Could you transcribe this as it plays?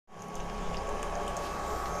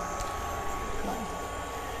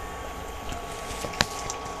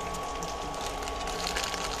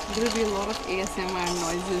There will be a lot of ASMR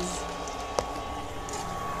noises.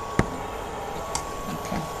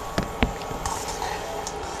 Okay.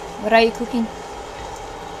 What are you cooking?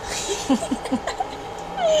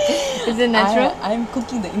 Is it natural? I'm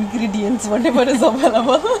cooking the ingredients, whatever is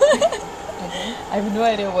available. Okay. I have no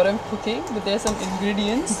idea what I'm cooking, but there are some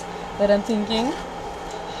ingredients that I'm thinking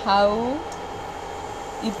how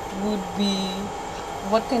it would be,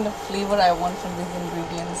 what kind of flavor I want from these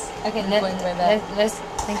ingredients. Okay, I'm going by that. let's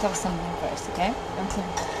think of something first, okay? Okay.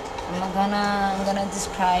 I'm gonna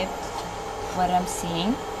describe what I'm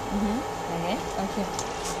seeing. Okay. Okay.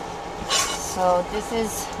 So this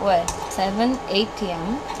is what 7-8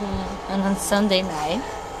 p.m. and on Sunday night.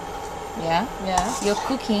 Yeah. Yeah. You're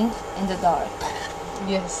cooking in the dark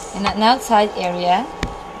Yes. in an outside area.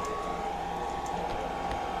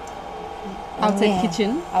 Outside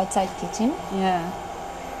kitchen. Outside kitchen Yeah.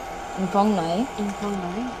 in Pong Noi. In Hong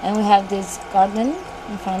Kong. And we have this garden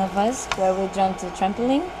in front of us where we jump to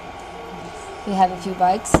trampoline. We have a few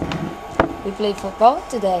bikes. We played football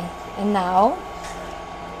today. And now,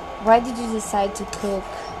 why did you decide to cook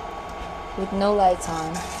with no lights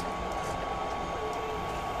on?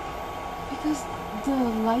 Because the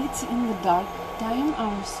lights in the dark time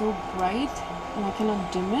are so bright and I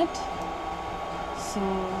cannot dim it. So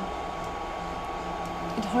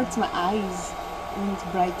it hurts my eyes when it's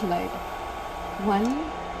bright light.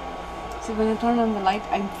 So when I turn on the light,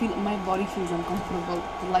 my body feels uncomfortable.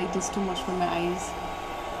 The light is too much for my eyes.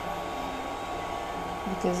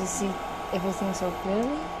 Because you see everything so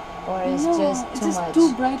clearly? Or it's No, just it's too just much?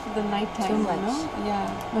 too bright for the night time. Too much. You know?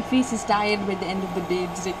 Yeah. My face is tired by the end of the day.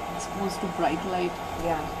 It's like exposed to bright light.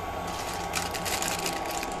 Yeah.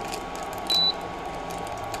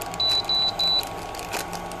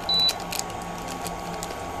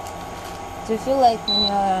 Do you feel like when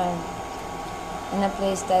you're in a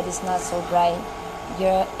place that is not so bright,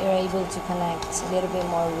 you're able to connect a little bit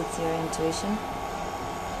more with your intuition?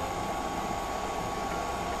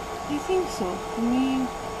 I think so. For me,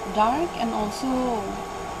 dark and also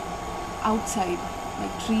outside,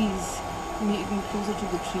 like trees, maybe closer to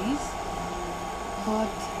the trees.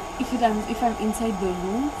 But if I'm inside the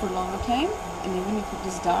room for a longer time, and even if it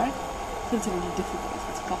is dark, it feels a little difficult.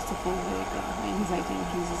 It's claustrophobic. My anxiety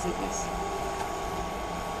increases, I guess.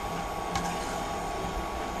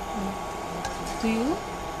 Do you?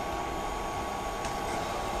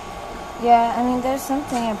 Yeah, I mean, there's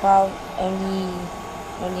something about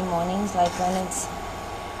early mornings, like when it's,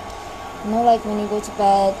 like when you go to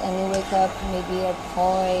bed and you wake up maybe at 4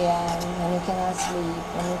 a.m. and you cannot sleep,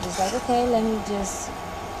 and you're just like, okay, let me just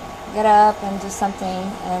get up and do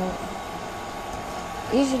something. And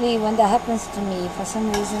usually when that happens to me, for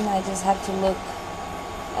some reason, I just have to look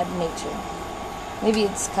at nature. Maybe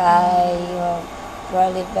it's sky, or where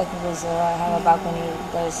I live back in Brazil, I have a balcony,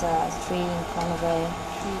 there's a tree in front of it.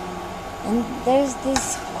 And there's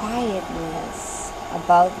this quietness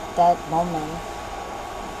about that moment.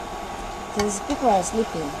 Because people are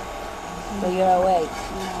sleeping, but you're awake,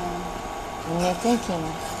 Yeah. and you're thinking.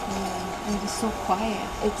 Yeah. And it's so quiet.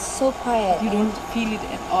 It's so quiet. You and don't feel it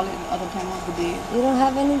at all at other time of the day. You don't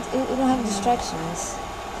have distractions.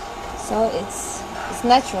 So it's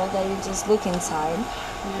natural that you just look inside,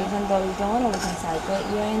 even though you don't want to look inside. But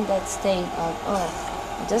you're in that state of,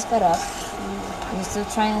 I just got up. You're still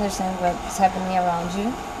trying to understand what's happening around you,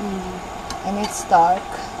 and it's dark.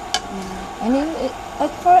 And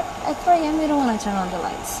at 4 a.m. you don't want to turn on the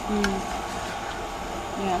lights.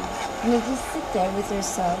 Yeah. And you just sit there with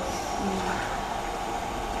yourself,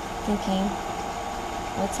 thinking,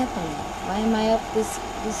 what's happening? Why am I up this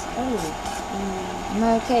early? Am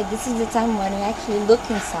I okay? This is the time when you actually look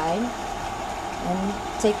inside and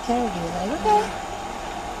take care of you. Like, okay.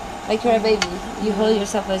 Like you're a baby. You hold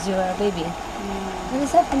yourself as you are a baby. What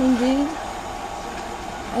is happening, dude?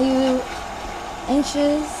 Are you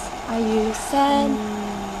anxious? Are you sad?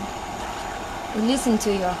 You listen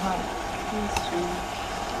to your heart. That's true.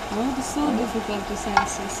 No, it's so difficult to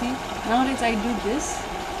sense. You see, nowadays I do this,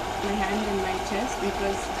 my hand and my chest,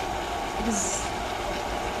 because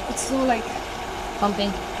it's so like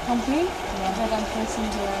Pumping. pumping that I'm pressing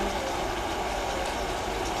here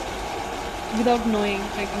without knowing.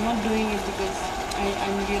 Like I'm not doing it because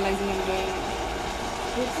I'm realizing I'm doing it.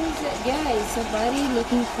 This is, it's your body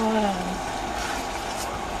looking for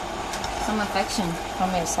some affection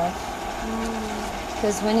from yourself.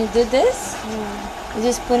 Because when you do this, you're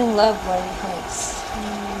just putting love where it hurts.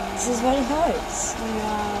 This is where it hurts.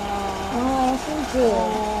 Yeah. Oh, I feel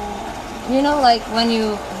good. You know, like when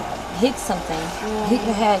you hit something, hit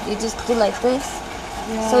your head, you just do like this,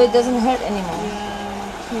 so it doesn't hurt anymore.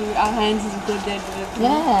 Yeah. Our hands is good at it.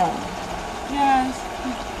 Yeah. Yes.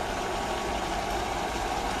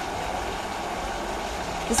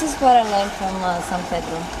 This is what I learned from San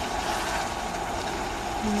Pedro.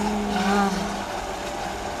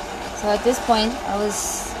 So at this point, I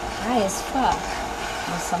was high as fuck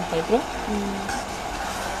on San Pedro.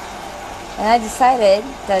 And I decided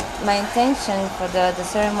that my intention for the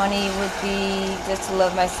ceremony would be just to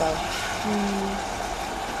love myself.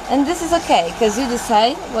 And this is okay, because you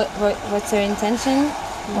decide what's your intention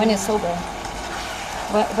when you're sober.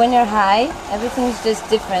 When you're high, everything's just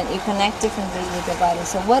different. You connect differently with your body.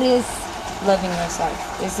 So what is loving yourself?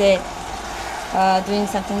 Is it doing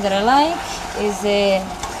something that I like? Is it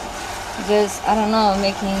just, I don't know,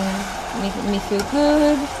 making me feel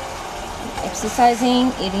good?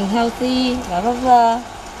 Exercising, eating healthy, blah, blah, blah.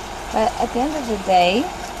 But at the end of the day,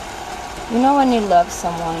 you know when you love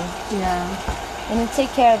someone, and you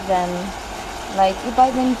take care of them, like you buy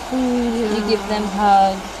them food, you give them a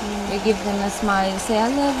hug, you give them a smile, you say, I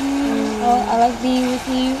love you, or I like being with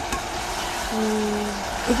you.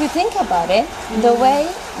 If you think about it, the way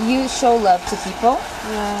you show love to people,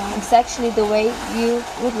 it's actually the way you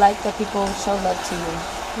would like that people show love to you.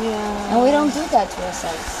 And we don't do that to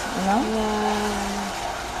ourselves, you know?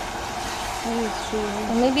 That is true.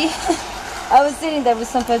 And maybe I was sitting there with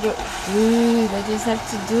some Pedro, dude, I just have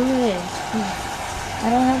to do it. I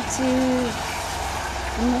don't have to,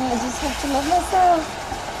 I just have to love myself.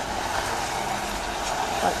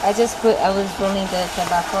 But I was rolling the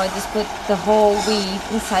tobacco, I just put the whole weed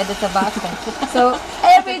inside the tobacco. So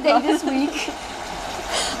every day this week,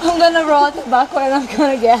 I'm gonna roll tobacco and I'm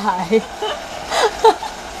gonna get high.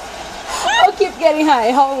 I'll keep getting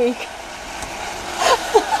high all week.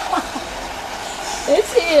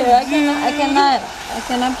 It's here. I cannot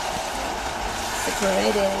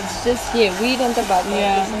separate it. It's just here. Weed and tobacco.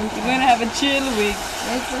 Yeah, you're gonna have a chill week.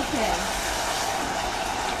 It's okay.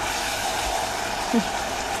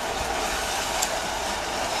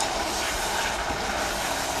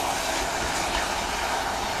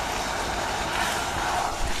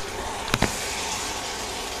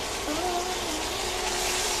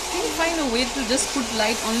 Can you find a way to just put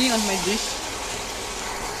light only on my dish?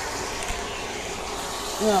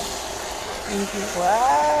 Yeah. Thank you.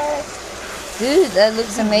 What? Dude, that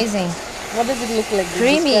looks amazing. What does it look like?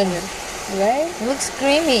 Creamy. Right? It looks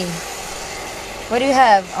creamy. What do you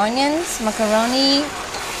have? Onions, macaroni,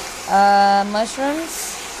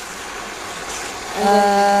 mushrooms, And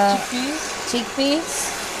then chickpeas.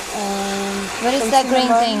 chickpeas. What is Some that green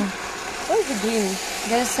cinnamon. thing? What is the green?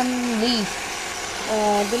 There's some leaf.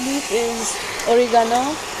 The leaf is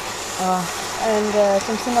oregano Oh, and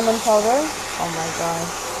some cinnamon powder. oh my god.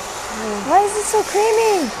 Why is it so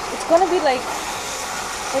creamy? It's gonna be like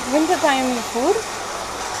wintertime food.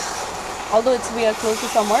 Although we are close to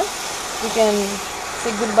summer, we can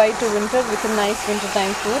say goodbye to winter with a nice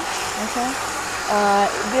wintertime food. Okay.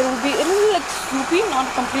 There will be a little like soupy, not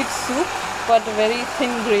complete soup, but a very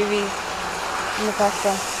thin gravy in the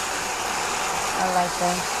pasta. I like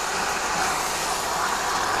that.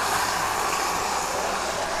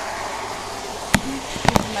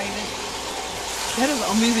 That was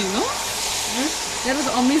amazing, no? That was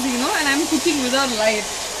amazing, no? And I'm cooking without light.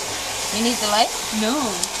 You need the light? No,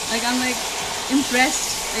 like I'm like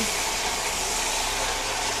impressed, like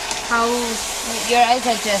how Your eyes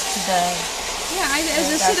adjust to the... I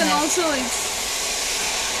adjusted, and darkness. also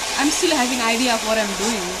I'm still having idea of what I'm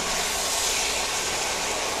doing.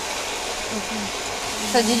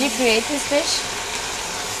 So did you create this dish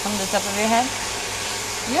from the top of your head?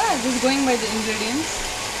 Yeah, just going by the ingredients.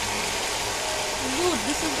 Dude,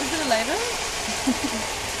 is it a lighter?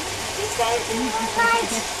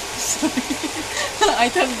 I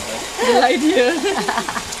thought the light here.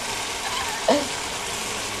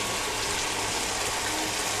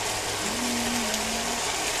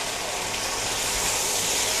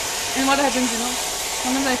 And what happens,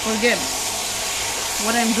 sometimes I forget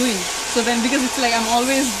what I'm doing. So then, because it's like I'm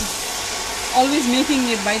always making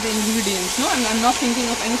it by the ingredients, no? I'm not thinking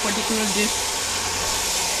of any particular dish.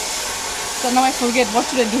 So now I forget, what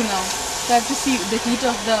should I do now? So I have to see the heat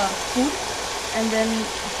of the food and then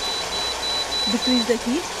decrease the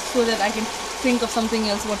heat so that I can think of something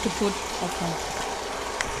else what to put. Okay.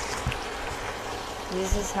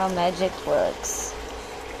 This is how magic works.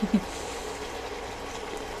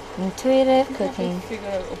 Intuitive cooking. Figure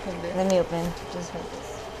out, open there. Let me open. Just like this.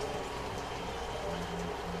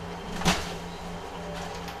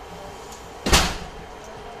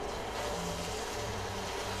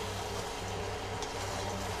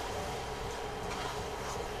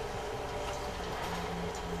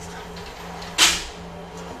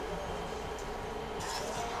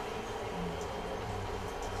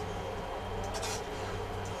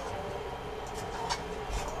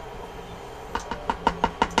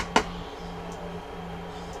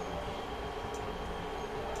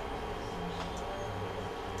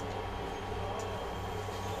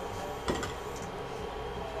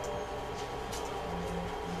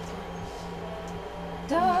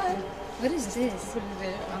 What is this? Put it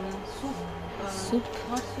there. Soup. Soup?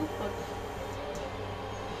 Not soup, but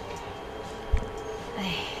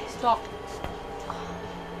Ay. stock.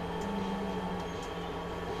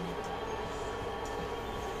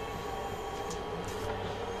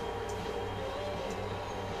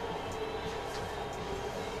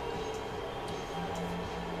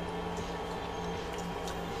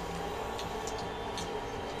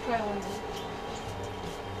 Try one more.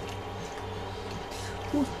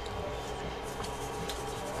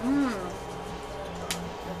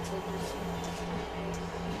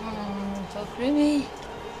 So creamy.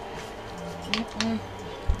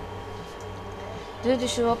 Dude, you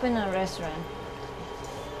should open a restaurant.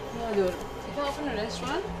 Yeah, dude. If I open a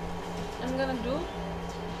restaurant, I'm gonna do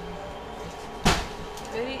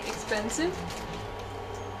very expensive.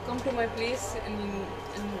 Come to my place and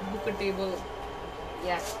book a table,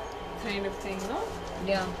 Yeah. kind of thing, no?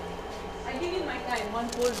 Yeah. I give you my time, one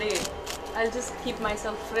whole day. I'll just keep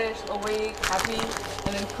myself fresh, awake, happy,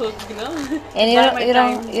 and then cook, you know. And you Buy don't my you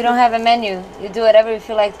don't time. you don't have a menu. You do whatever you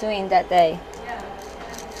feel like doing that day. Yeah.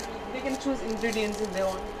 They can choose ingredients if they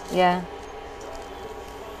want. Yeah.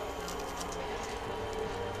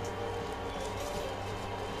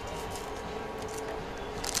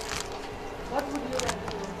 What would you like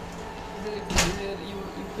to do if you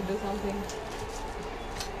could do something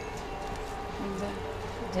like that?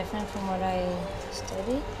 Different from what I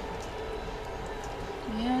studied.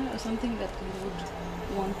 Yeah, or something that you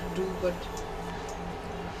would want to do, but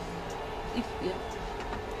if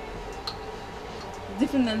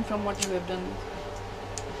different than from what you have done.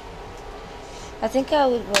 I think I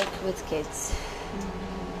would work with kids.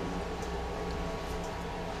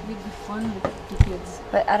 It would be fun with the kids.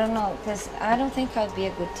 But I don't know, because I don't think I'd be a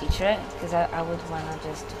good teacher, because I would want to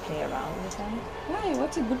just to play around with them. Why?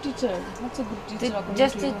 What's a good teacher? What's a good teacher? according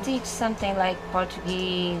Just to to you? teach something like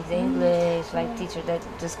Portuguese, English, like teacher that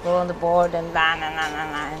just go on the board and la na na na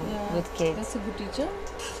na and Yeah, with kids. That's a good teacher.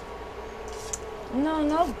 No,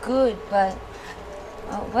 not good, but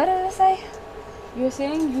what did I say? You're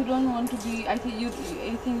saying you don't want to be. I think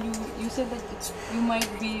you said that you might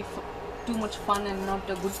be too much fun and not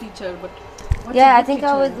a good teacher. But what's Yeah, a I good think I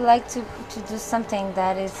teacher? would like to do something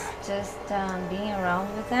that is just being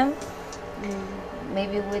around with them.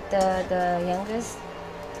 Maybe with the youngest.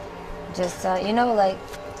 Just like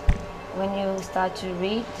when you start to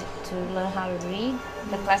read, to learn how to read,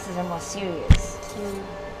 the classes are more serious.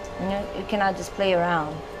 You cannot just play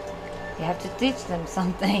around. You have to teach them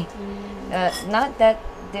something. Not that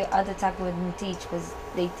the other type wouldn't teach, because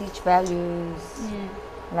they teach values.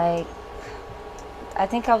 Like, I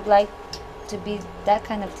think I would like to be that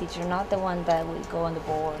kind of teacher, not the one that would go on the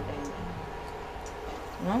board.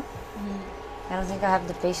 No? I don't think I have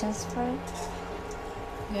the patience for it.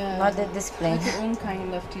 Yeah. Not the discipline. Like your own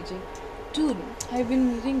kind of teacher. Dude, I've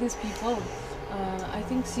been meeting these people. I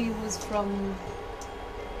think she was from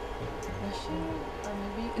Russia or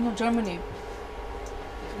maybe Germany.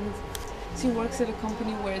 And she works at a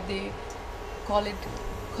company where they call it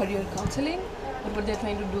career counseling, but what they're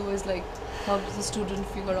trying to do is like help the student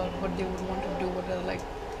figure out what they would want to do, what are like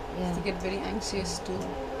Yeah. they get very anxious to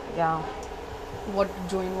Yeah. what to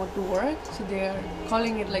join, what to work. So they are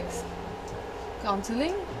calling it like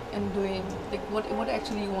counseling and doing like what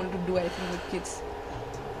actually you want to do. I think with kids.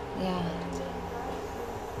 Yeah.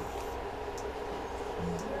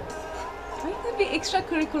 Why could be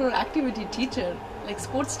extracurricular activity teacher, like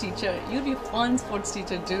sports teacher? You'd be fun sports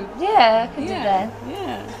teacher, dude. Yeah, I could do Yeah, that.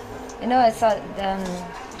 yeah. You know, I saw.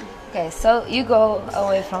 Okay, so you go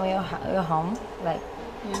away from your home. Like,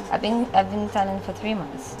 Yeah. I've been in Thailand for 3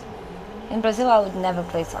 months. In Brazil, I would never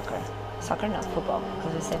play soccer. Soccer, not football,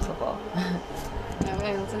 because we say football. Yeah,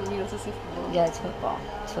 we also say football. Yeah, it's football.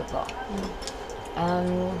 It's football.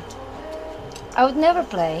 I would never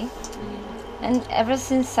play. And ever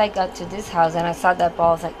since I got to this house and I saw that ball,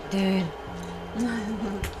 I was like, dude,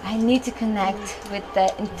 I need to connect with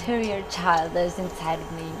the interior child that's inside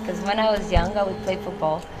of me. Because when I was young, I would play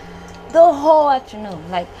football the whole afternoon.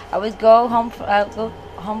 Like, I would go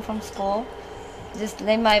home from school, just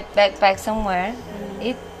lay my backpack somewhere,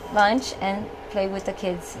 eat lunch, and play with the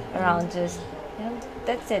kids around. Just,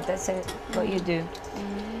 that's it. That's what you do.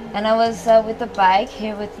 And I was with the bike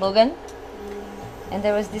here with Logan. And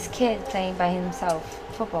there was this kid playing by himself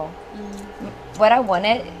football. What I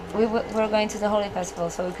wanted, we were going to the Holy Festival,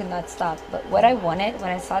 so we could not stop. But what I wanted when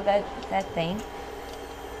I saw that thing,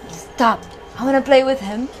 stop. I want to play with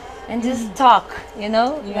him and just talk, Yeah.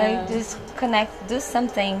 like just connect, do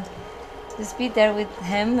something, just be there with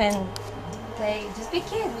him and play, just be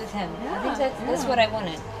kid with him. I think that's what I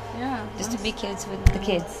wanted, Yeah. just to be kids with the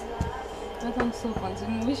kids. That sounds so fun. So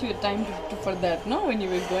you wish you had time for that, no? When you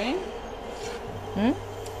were going. Hmm?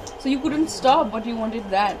 So you couldn't stop, but you wanted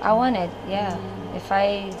that. I wanted, yeah. If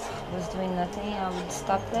I was doing nothing, I would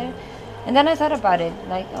stop there. And then I thought about it,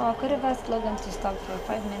 like, oh, I could have asked Logan to stop for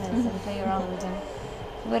 5 minutes and play around with him.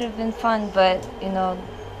 It would have been fun, but, you know,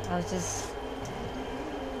 I was just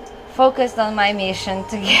focused on my mission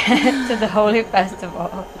to get to the Holy Festival.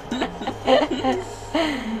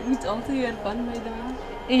 Which also you had fun, by the way.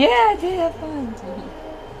 Yeah, I did have fun.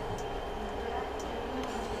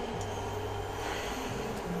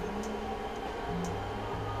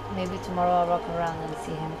 Maybe tomorrow I'll walk around and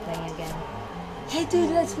see him playing again. Hey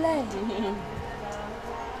dude, let's play!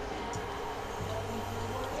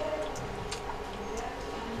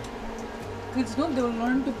 Kids know they will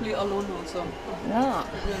learn to play alone also. No.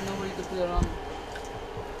 They have nobody to play around.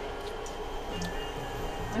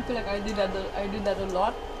 I feel like I did that a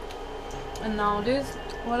lot. And nowadays,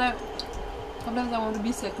 sometimes I want to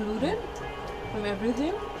be secluded from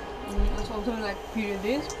everything. It's also like period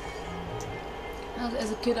days.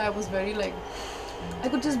 As a kid, I was very like, I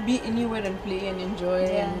could just be anywhere and play and enjoy,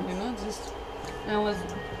 and I was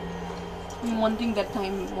wanting that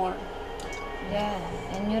time more. Yeah,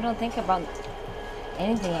 and you don't think about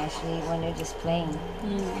anything actually when you're just playing.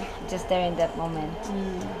 Just there in that moment.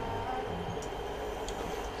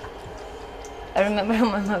 I remember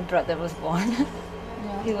when my brother was born.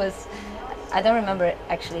 I don't remember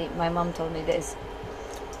actually, my mom told me this.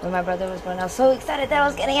 When my brother was born, I was so excited that I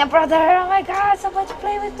was getting a brother. Oh my god, someone to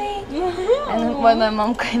play with me. And when my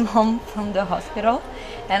mom came home from the hospital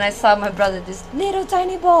and I saw my brother, this little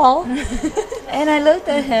tiny ball, and I looked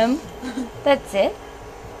at him, that's it.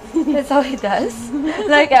 That's all he does.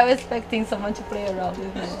 Like I was expecting someone to play around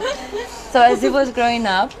with me. So as he was growing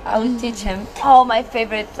up, I would teach him all my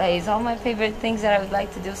favorite plays, all my favorite things that I would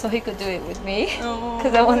like to do so he could do it with me.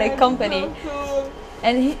 Because I wanted company.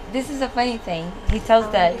 And this is a funny thing. He tells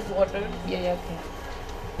that. Water. Yeah,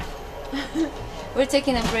 okay. We're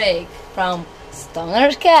taking a break from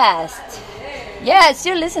Stoner Cast. Yes,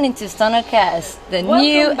 you're listening to Stoner Cast, the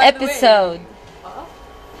new episode.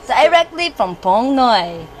 Directly from Pong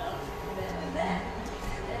Noi.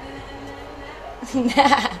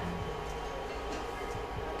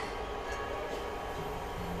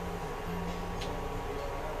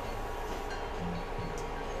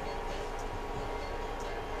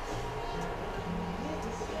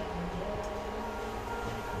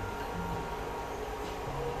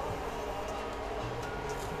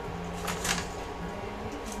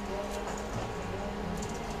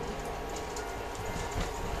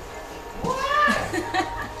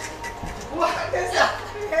 What is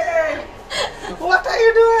happening? What are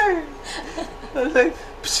you doing? I was like,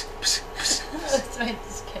 psh, psh, psh. I was trying to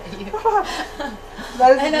scare you.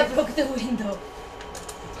 That is And I broke the window.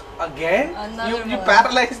 again? Another You one.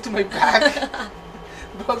 paralyzed my back.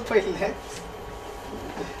 Broke my legs.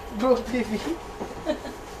 Broke baby.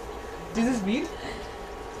 This is weird.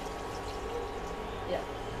 Yeah.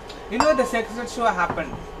 You know the secret show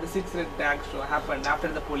happened. The secret drag show happened after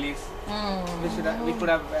the police. We could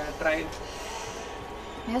have tried.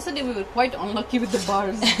 Yesterday we were quite unlucky with the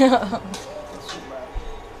bars. That's too bad.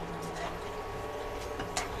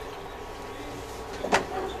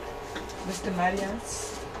 Mr.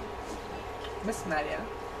 Marians. Miss Maria.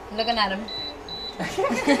 Logan Adam.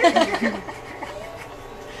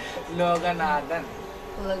 Loganathan.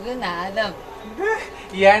 Logan Adam.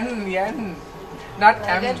 Yan. Not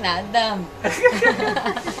Logan M. Adam.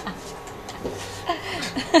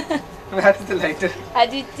 Where's the lighter?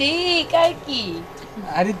 Aditi Karki.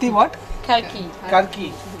 Aditi what? Karki.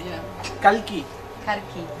 Karki. Yeah. Kalki.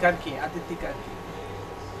 Karki. Karki. Aditi Karki.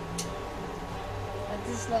 I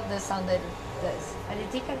just love the sound that it does.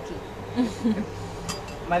 Aditi Karki.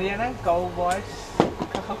 Mariana, cowboys.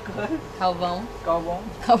 Cowgirl. Cowbone. Cowbone.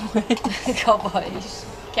 Cowboys. Cowboys.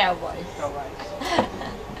 Cowboys.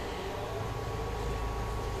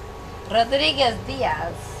 Rodriguez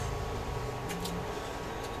Diaz.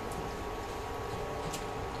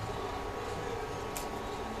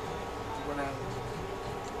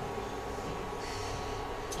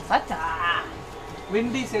 Fata.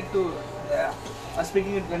 Wendy said to,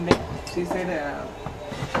 speaking with Wendy, she said,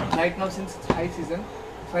 right now since it's high season,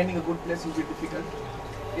 finding a good place will be difficult.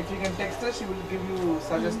 If you can text her, she will give you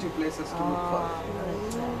suggestive places to look for.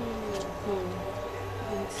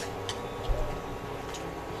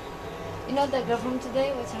 You know that girl from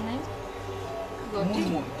today? What's her name?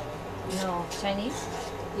 Moon. No, Chinese.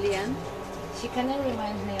 Lian. She kind of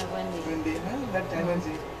reminds me of Wendy. Wendy, huh? That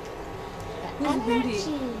energy. Who's Wendy?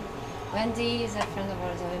 Wendy is a friend of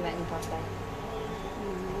ours that we met in Parkway.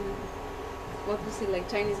 what was it, like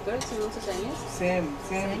Chinese girls? You're also Chinese? Same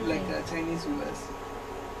Same like thing. Chinese viewers.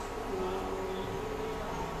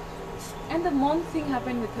 And the monk thing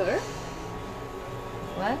happened with her.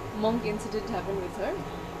 What? Monk incident happened with her.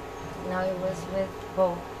 No, it was with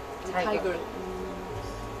Bo. The Thai Thai girl. girl.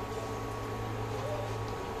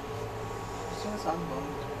 She was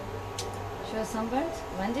sunburned. She was sunburnt?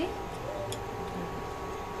 Wendy?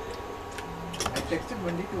 I texted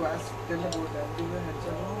Wendy to ask, tell about that. Give her a heads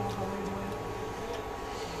up. Oh, how are you doing?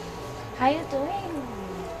 How you doing?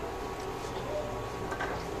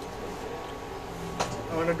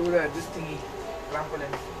 I want to do this thingy,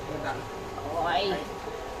 trampoline. You're done. Oi.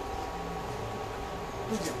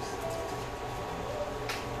 2 gems.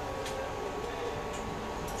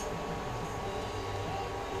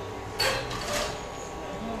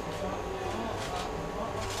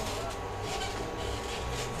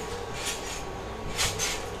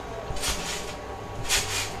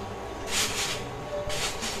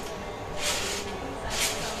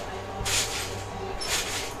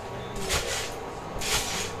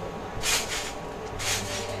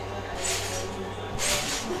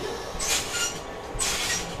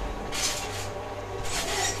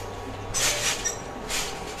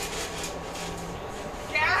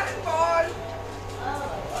 Cannonball!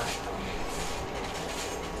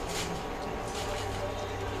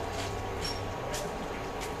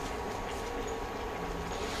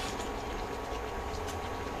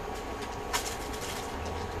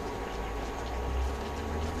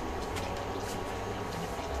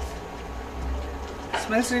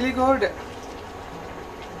 Smells really good.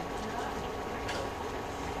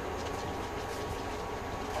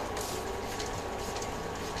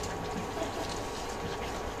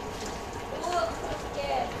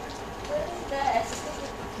 What is that?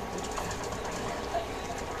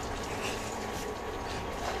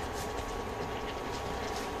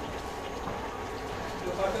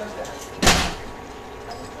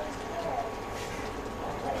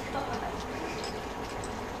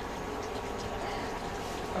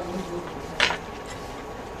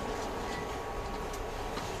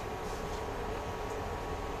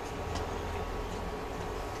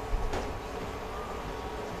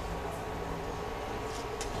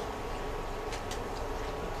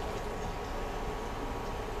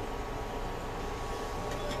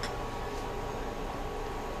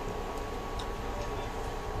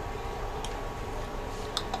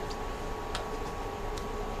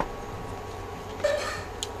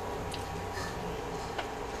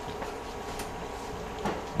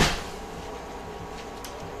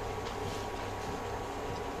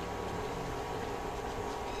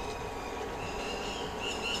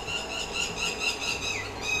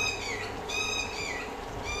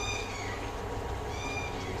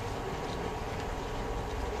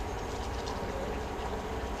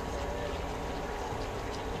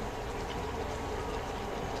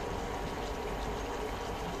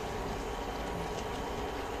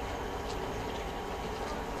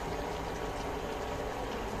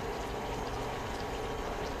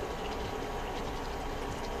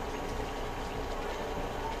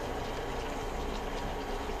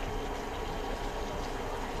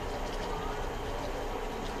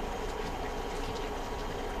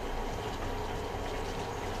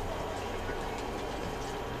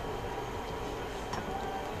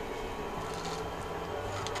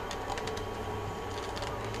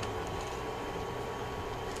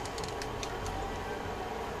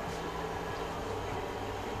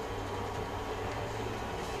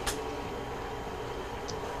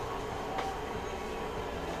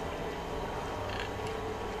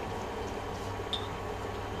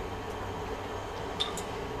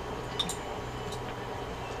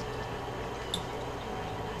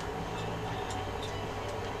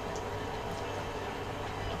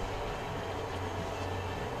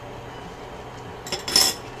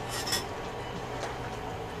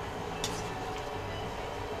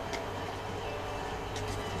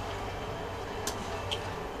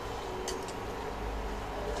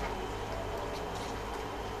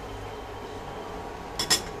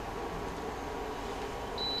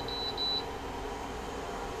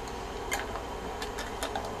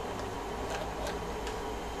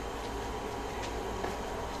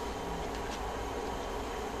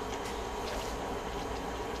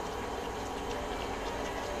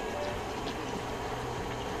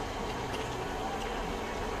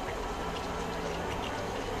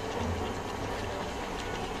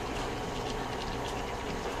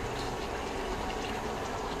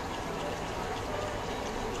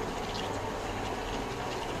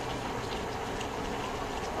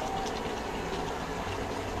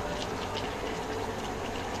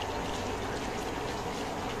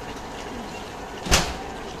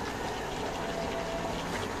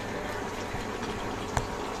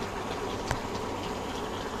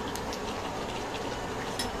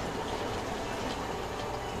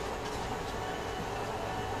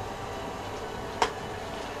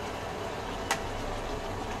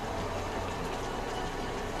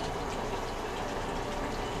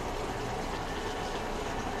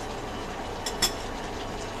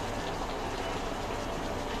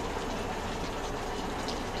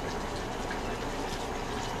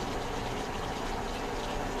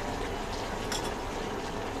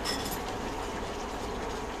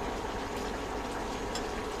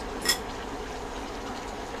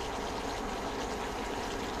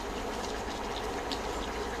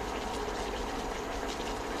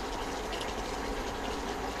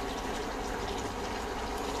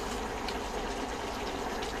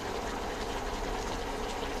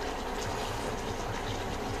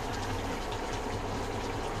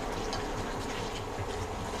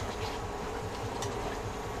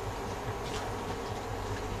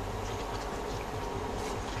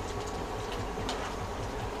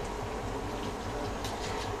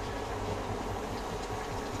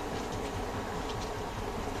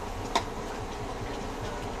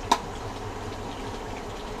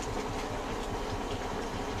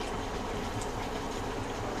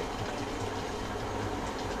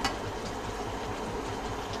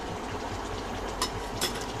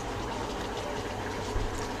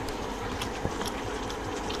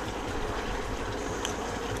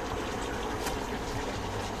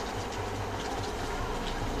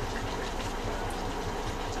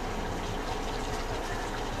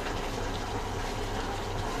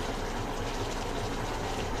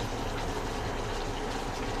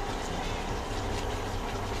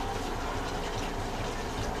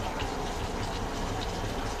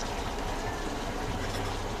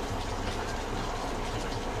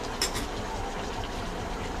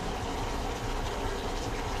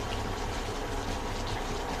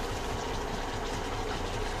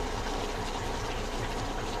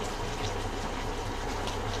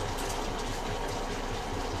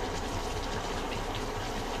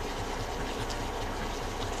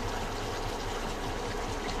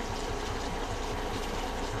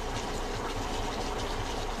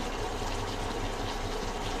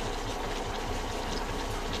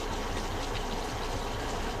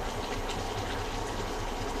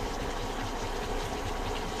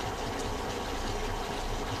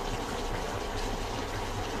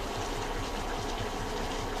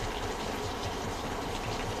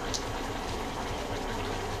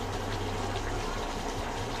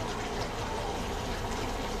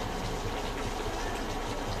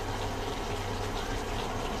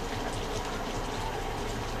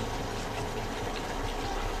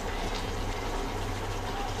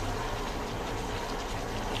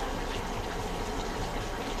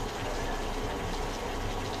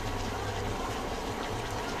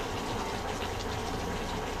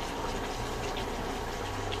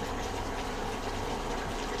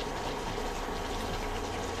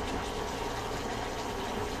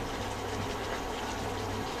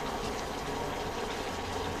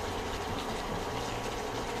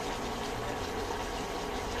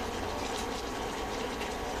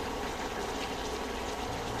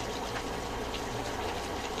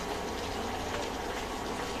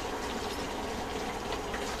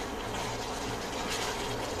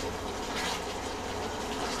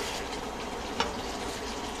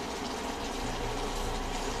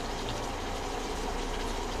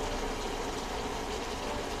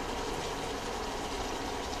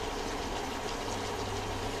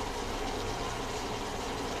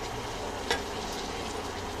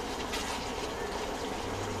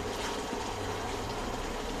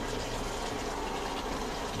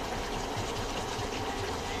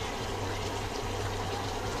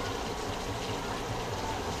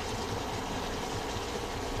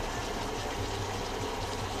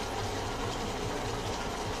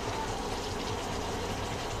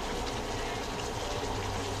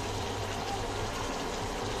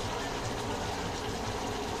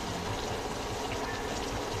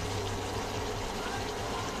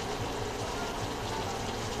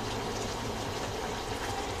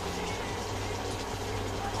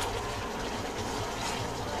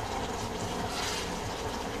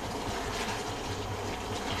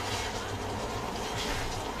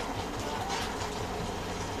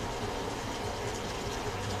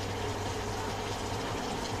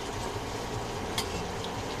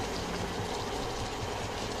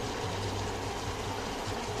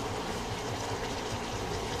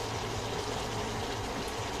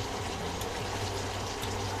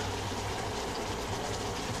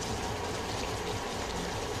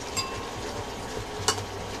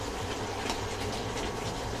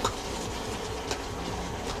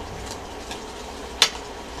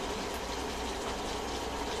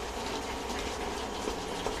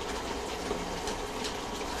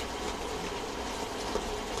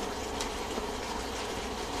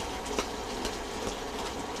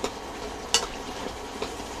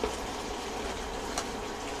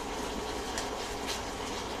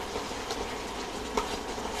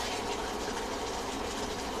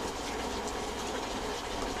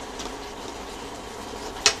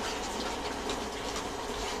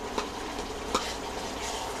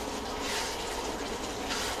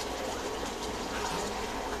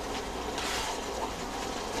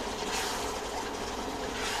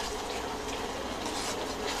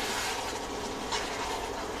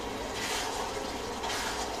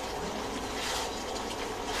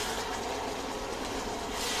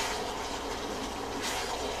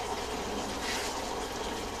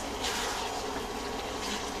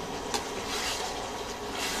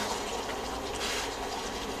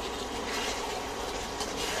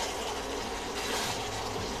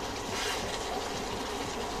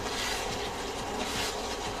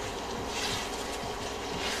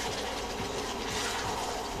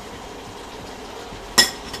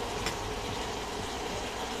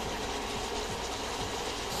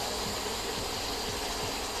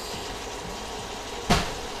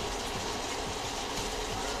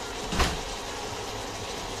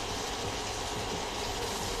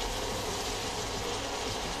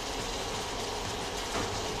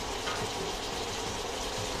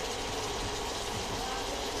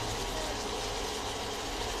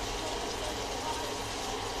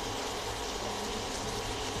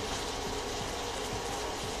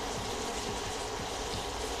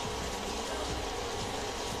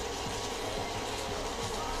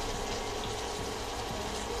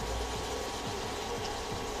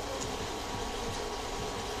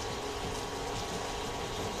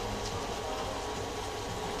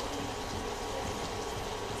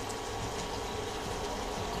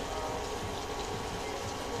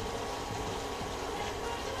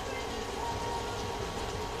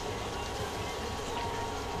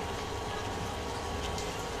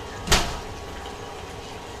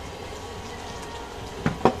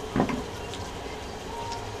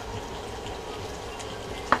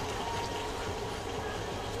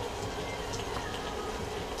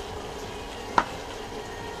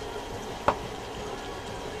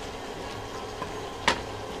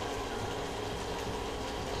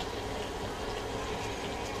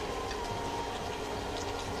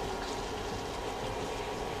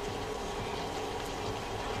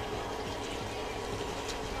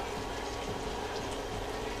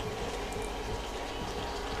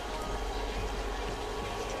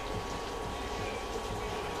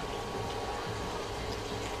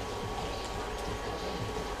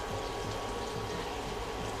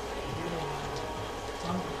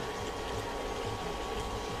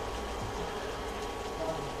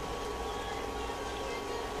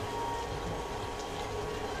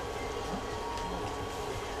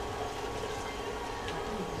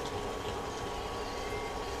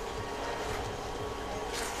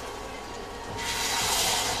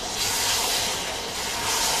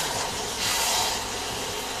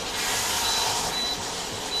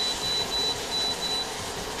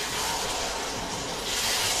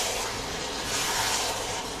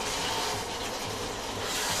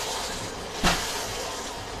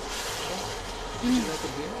 You like a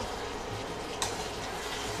beer?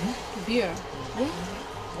 Beer. Yeah.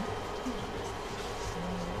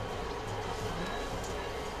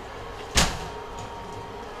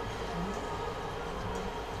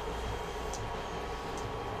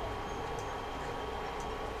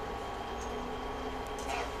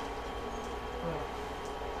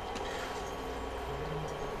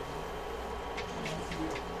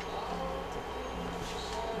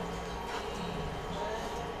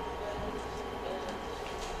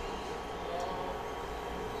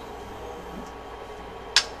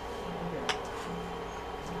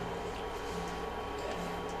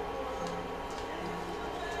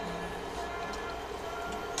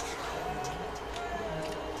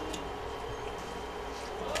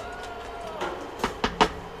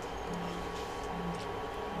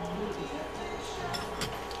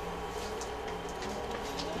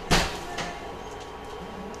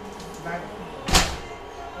 Back.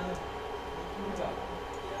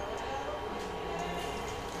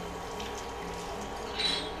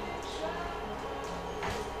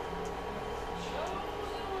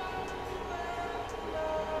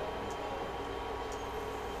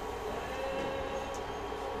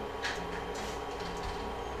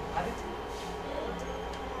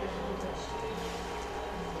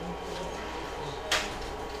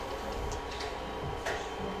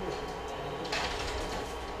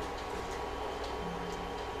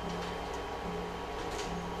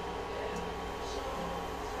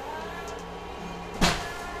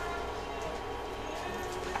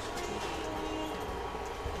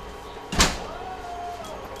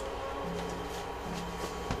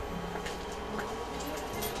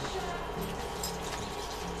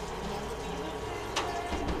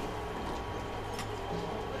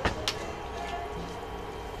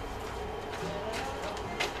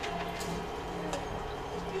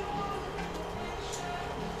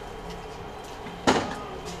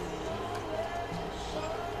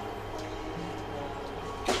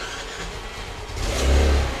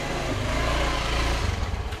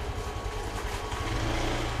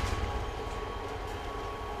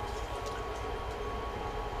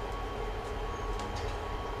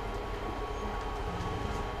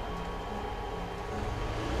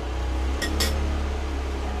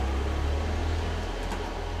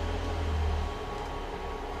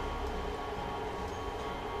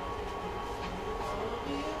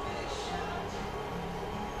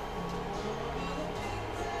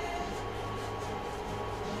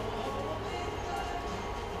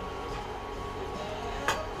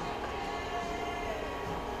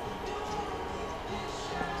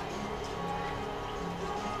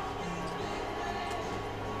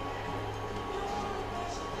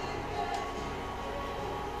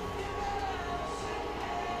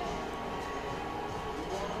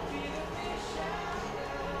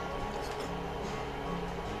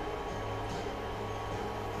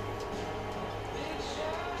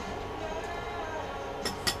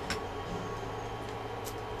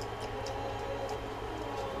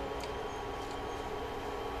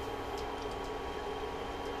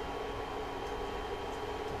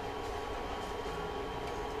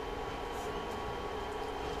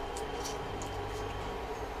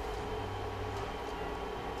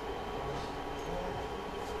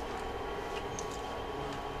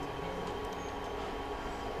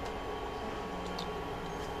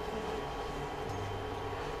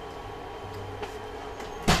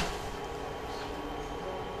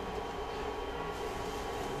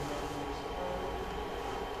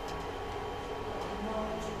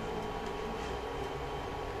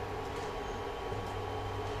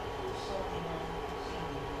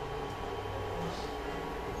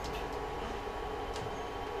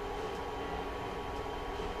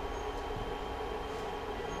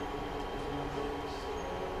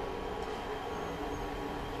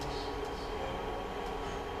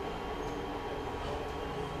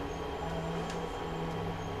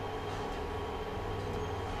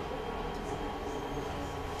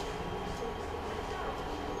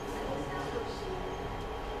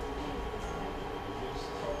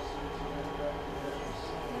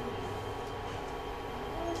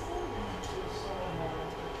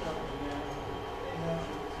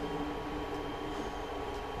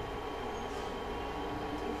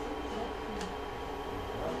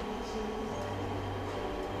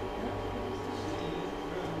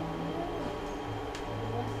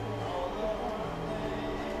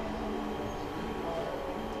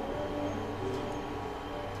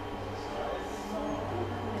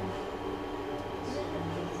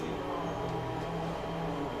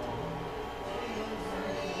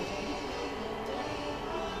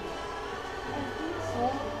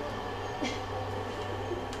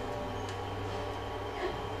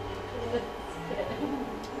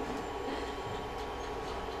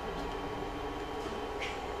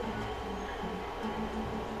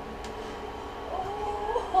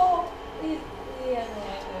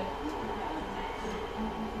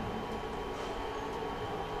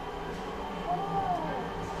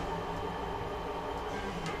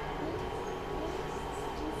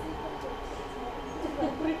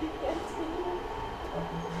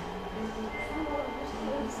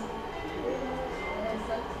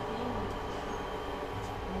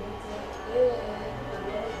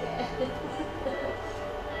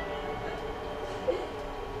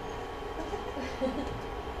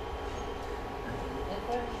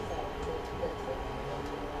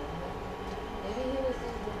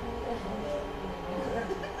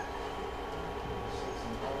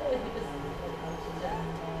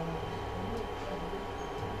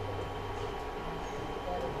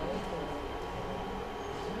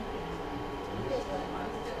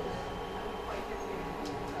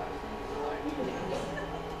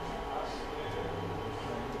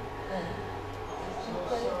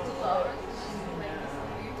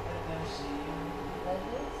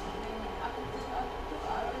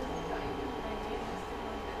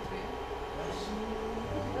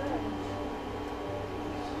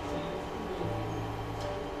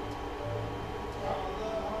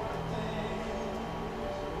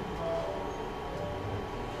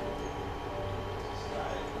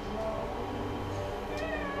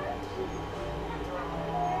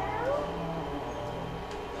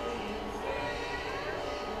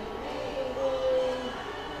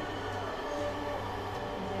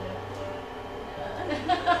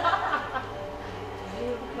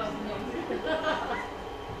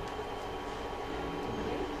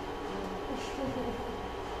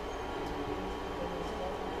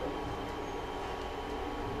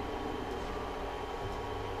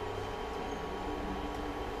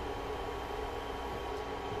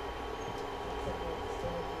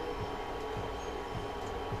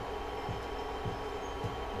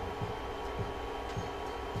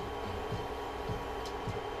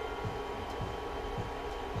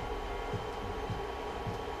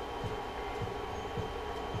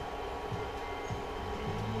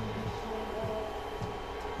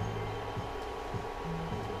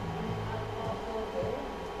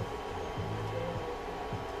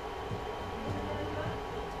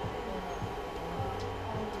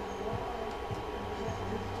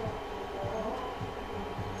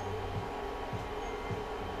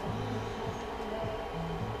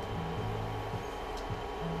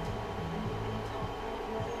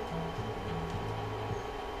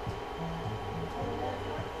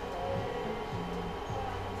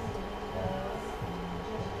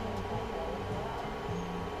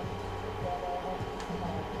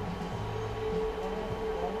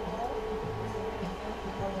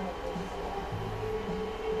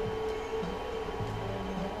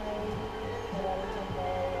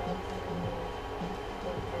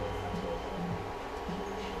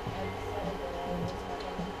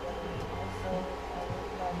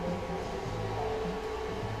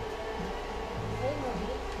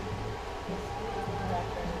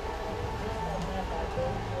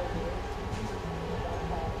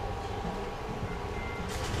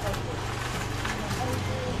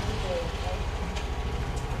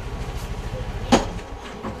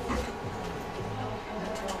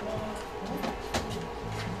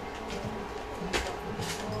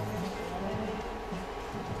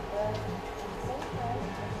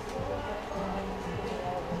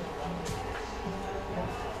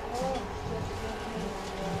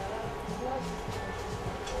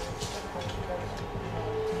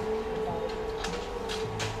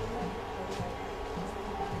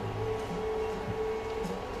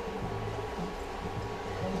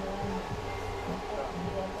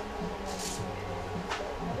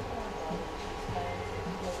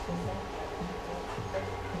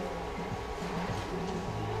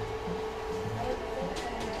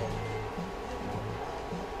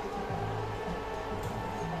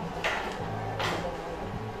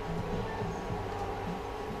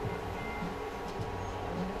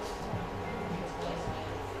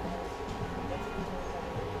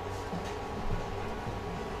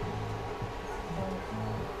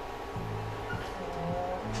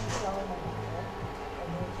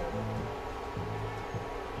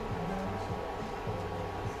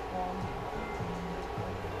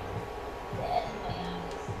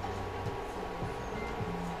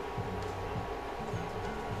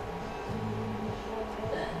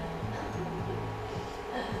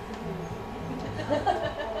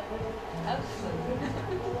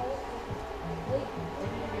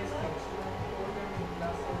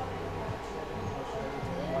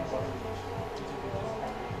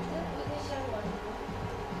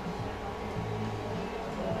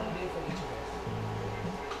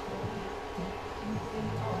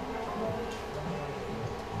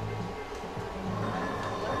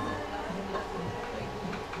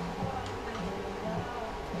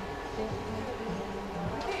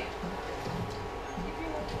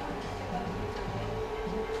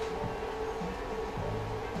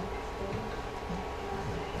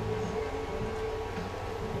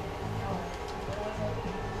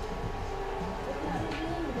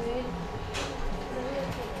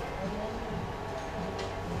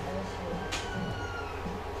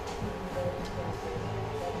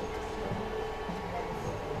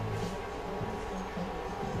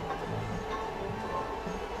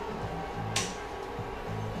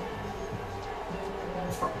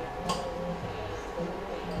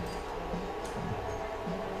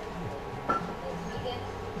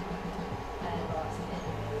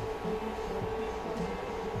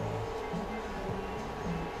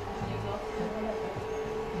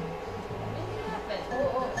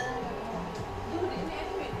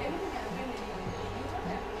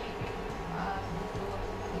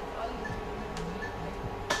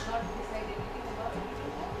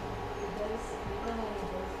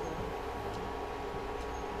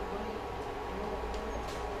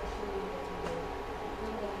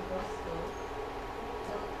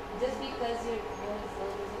 Just because your soul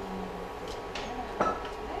doesn't mean Yeah.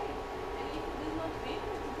 Right. And if it does not rain,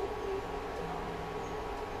 it's a good thing.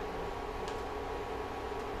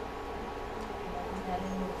 that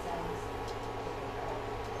doesn't make sense.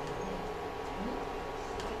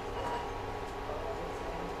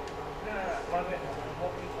 One way. I'm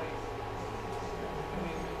hoping for it.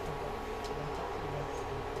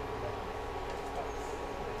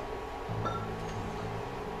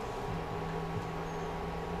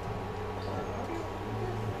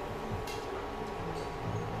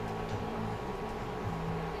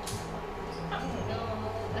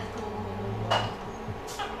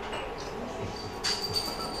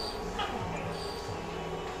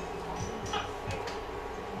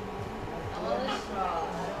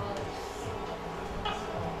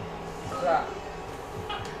 Straw.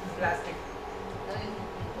 Plastic.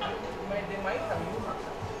 They might have used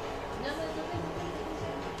it.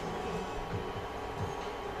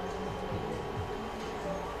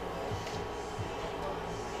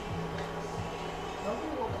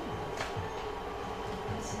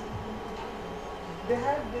 They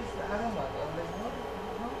have this aroma.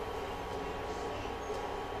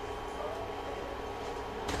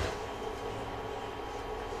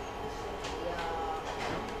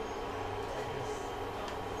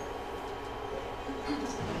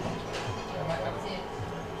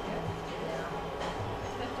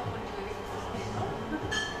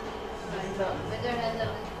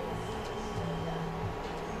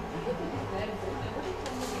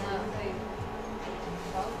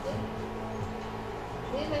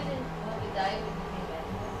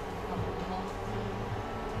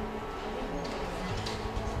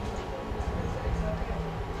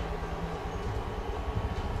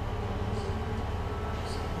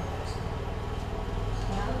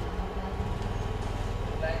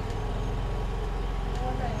 Like,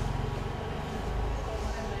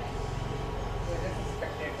 you're just a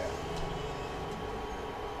spectator.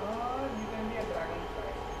 Or you can be a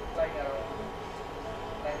dragonfly flying around.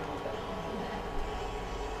 Flying with them.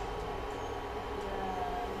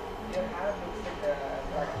 Your hair looks like a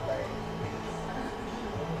dragonfly.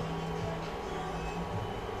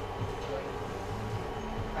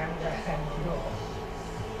 I'm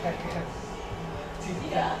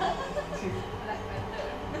you.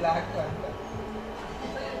 Black Panther.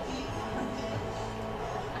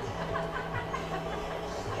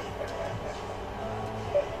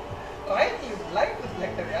 Light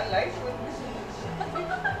reflector, yeah, light will be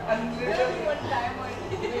unlimited. One time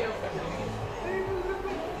only.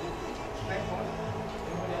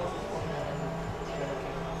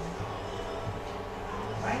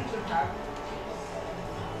 Mine should have.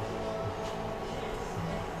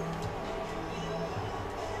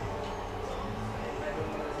 I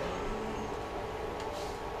don't know the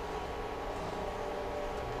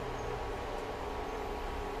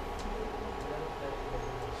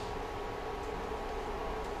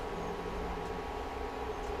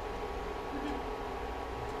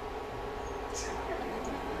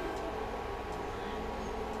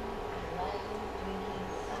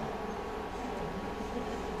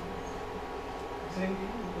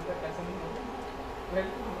drinking with the cousin. Well,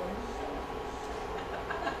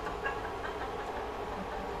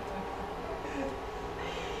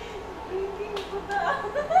 Drinking Buddha.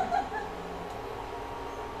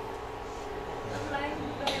 Line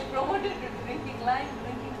Buddha. You promoted to drinking line,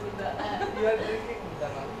 drinking Buddha. you are drinking with the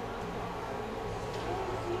now.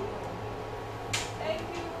 Thank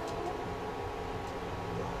you.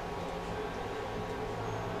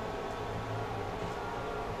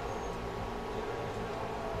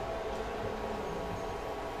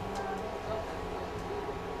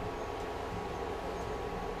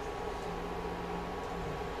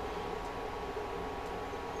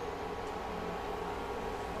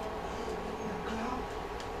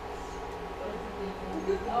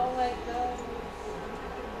 Oh my god.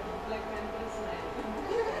 Black Panther's line.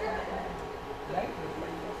 Light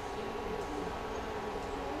reflector.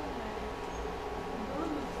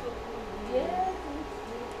 Those look so cool. Yes.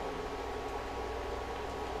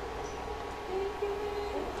 Thank you.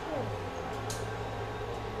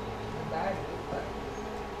 That is fun.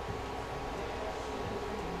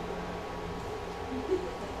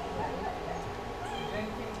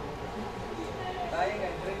 Drinking. Dying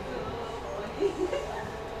and drinking.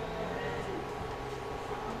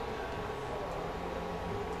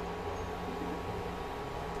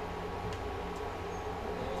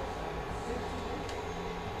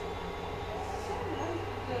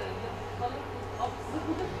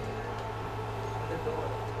 The door.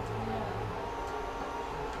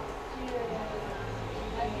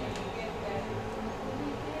 I need to get that.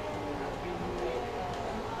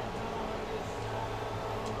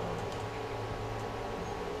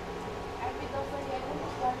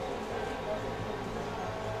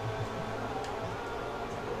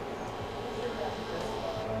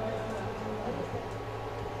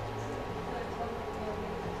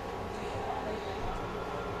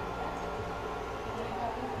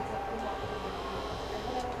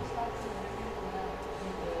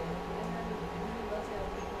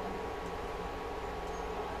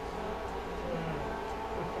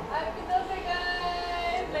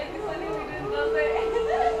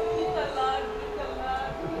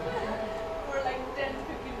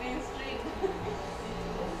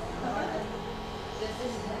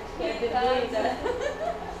 the day that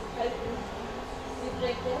we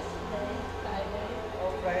drank yesterday, Friday.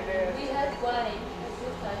 Oh, Friday. We had wine at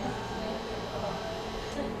this time.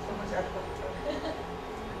 So much alcohol.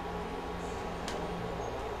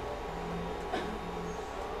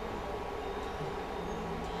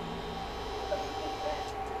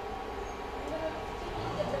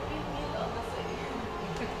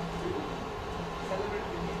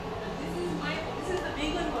 This is the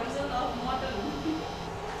vegan version of mutton.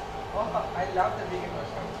 Oh, I love the vegan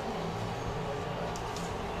version.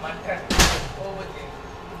 Mutton. Overthink.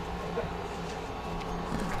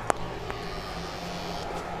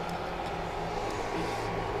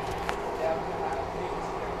 They have to have things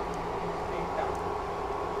big down.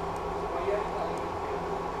 Why are you calling it big?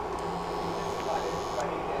 You just call it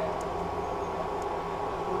body there.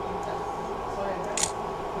 Protein chunk. Soya chunk.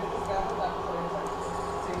 50 grams of soya chunk.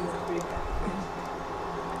 Saying it's big.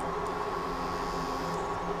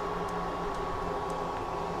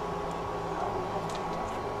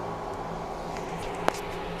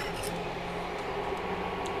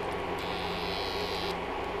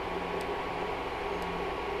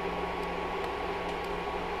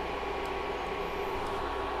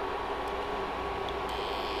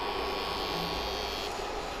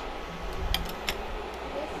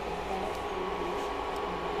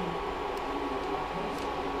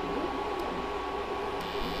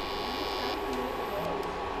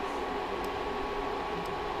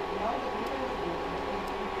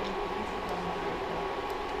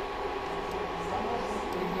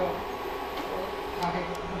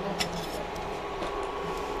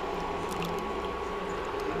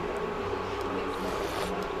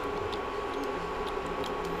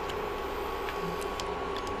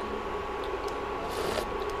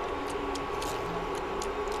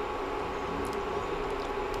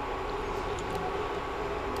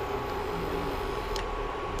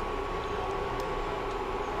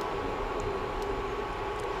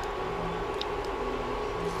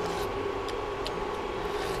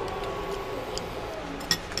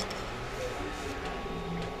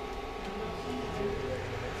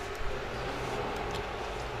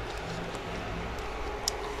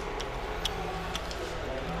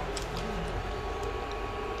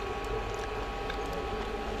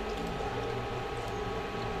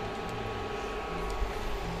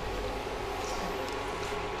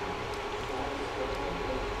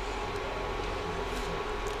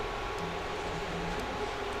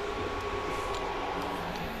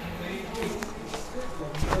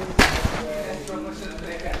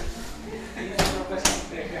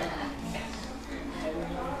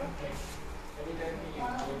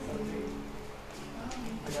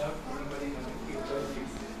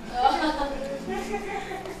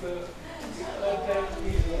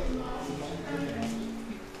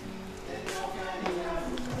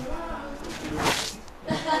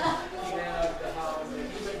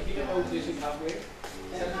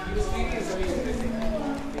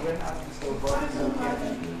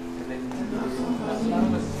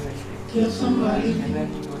 Kill somebody, And then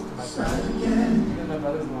he goes to my start brother. again. Because my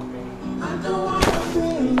brother's not paying. I don't want to be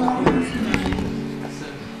alone tonight. I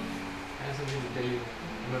said, I have something to tell you.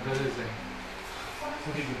 And my brother is like,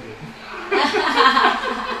 what did you do?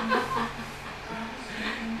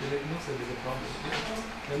 He's like, no sir, there's a problem.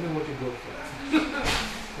 Tell me what you go for.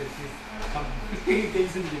 He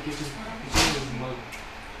takes him to the kitchen. He shows his mug.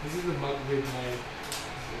 This is the mug with my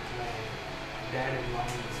dad and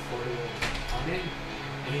mom's photo on it.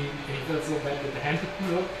 And he felt so bad with the hand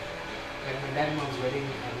broke. Like my dad and mom's wedding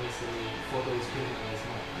anniversary photo is printed on his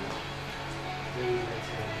mug. Really,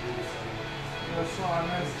 really sorry. You were so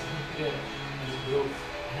honest. Yeah, it was broke.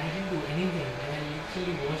 And I didn't do anything. And I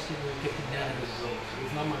literally washed it and kept it there and it was broke.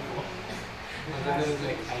 It's not my fault. My brother was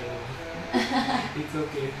like, I know. It's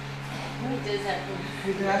okay. It does happen.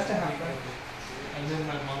 It has to happen. And then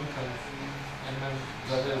my mom comes. And my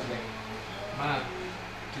brother is like, Ma,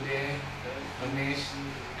 today, Ramesh.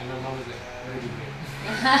 And my mom is like, what did you make?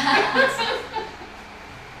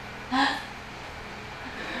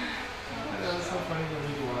 That was so funny for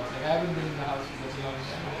me to watch. Like, I haven't been in the house for such a long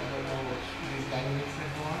time. I don't know what these dynamics that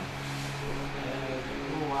go on. And I was like,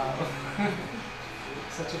 oh wow.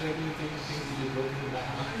 Such a regular thing to be broken in the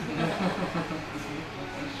house.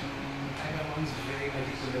 And my mom's very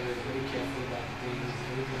particular, very careful about things.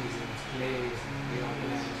 Everything is in its place, very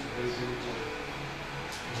organized, very diligent.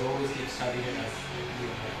 She always keeps studying at us.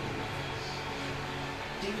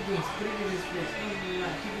 Keep it doing, put it in its place. Keep it doing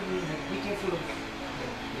that. Be careful of it.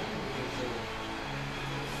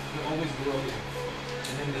 You always grow up.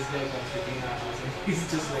 And then this guy comes to clean our house and he's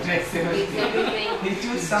just like, It's everything. he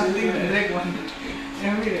chose something to break one.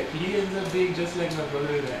 Every day. He ends up being just like my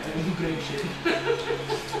brother in great shape.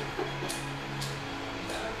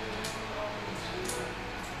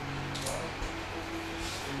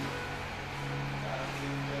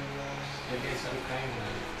 I guess I'm crying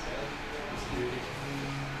now. It's beautiful.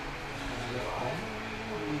 And I left home.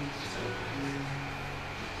 So,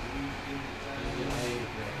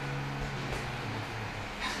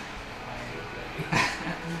 I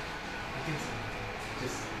think so.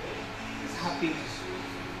 Just It's happy.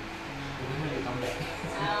 when you come back.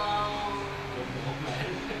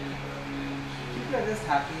 People are just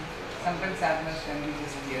happy. Sometimes sadness can be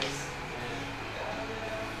just tears.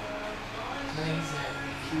 No,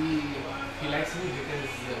 he likes me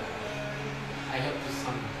because I helped his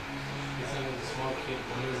son. His son was a small kid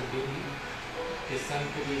when he was a baby. His son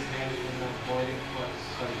put his hand in the boiling pot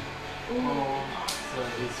curry. Oh. So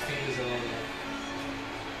his fingers are all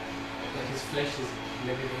like his flesh is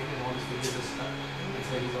letting in and all his fingers are stuck. And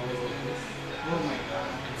so he's always like this. Oh my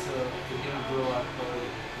god. And so he didn't grow up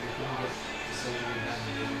properly. He couldn't get the surgery done.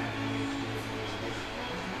 He didn't have any experience.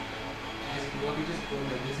 As he grew up, he just grew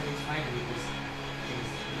like this and he's fine because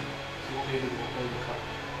he won't be able to hold the cup.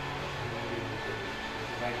 He won't be able to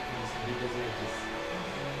write things and he does like this.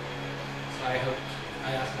 So I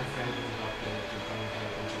asked my friend who's a doctor to come and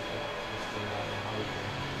help and check out what's going on and how he can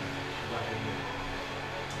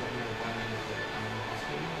got an appointment at the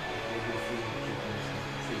hospital. They do free treatments and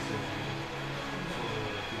free surgery for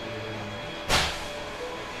people who are young.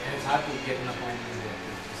 And it's hard to get an appointment there.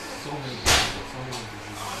 There's just so many people, so many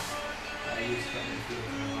diseases. I used to have to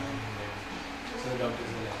there. So the doctors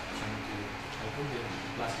were like trying to help him. The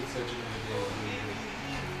plastic surgery over there is really good.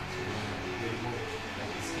 So they removed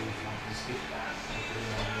like the skin from his feet and put it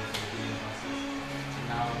on the healing process. So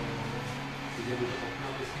now he's able to open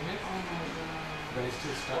up his fingers, but it's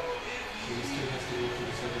still stuck. So he still has to go to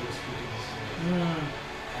the surgical splitting or something.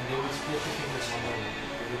 And they will split the fingers one by one.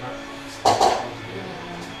 They will not split all together.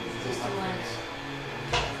 It's just one finger.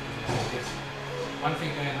 It's one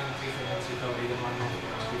finger and then 3 fingers without either one or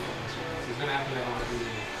 3 fingers. So it's going to happen like over 2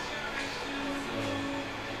 years. So,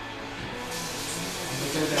 and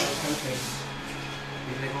because I was helping,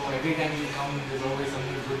 he's like, oh, every time you come, there's always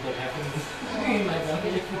something good that happens in my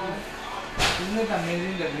family. Isn't it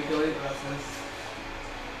amazing that recovery process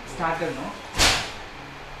started, no?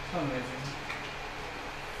 So amazing.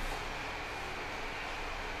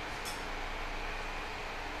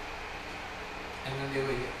 And when they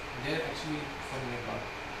were here, they're actually from Nepal,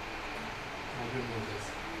 migrant workers.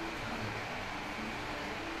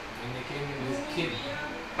 When they came in, this kid,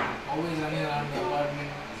 always running around the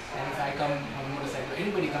apartment, and if I come on a motorcycle,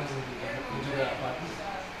 anybody comes into the apartment,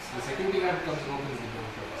 so the security guard comes and opens the door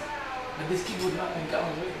for us. But this kid would not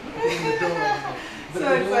come, right? Opening the door. But So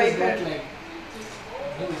the it's door like is not that. like,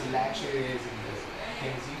 these latches and these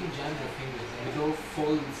things, you can jam your fingers, and the door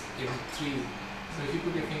folds in 3. So if you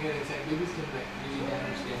put your finger inside, babies can like really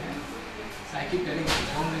damage their hand. So I keep telling them,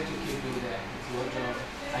 don't let your kid do that. It's your job.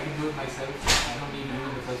 I can do it myself. I don't need you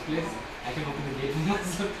in the first place. I can open the gate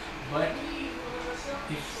myself. But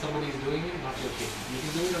if somebody is doing it, not your kid. You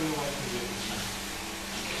can do it or your wife can do it. It's fine.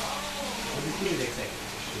 But this kid is excited.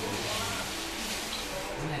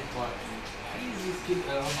 And I thought, why is this kid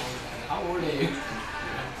around all the time? How old are you?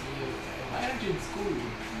 I'm 3 years. Why aren't you in school? And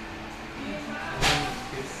then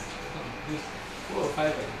it's 4 or 5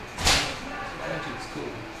 I think. Why aren't you in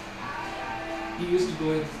school? He used to go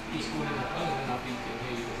to school in Nepal and then after he came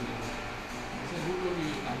here he wasn't in school. I said, who told you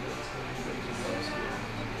you can't go to school? Anybody can go to school.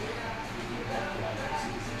 You need that to have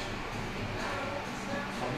citizenship.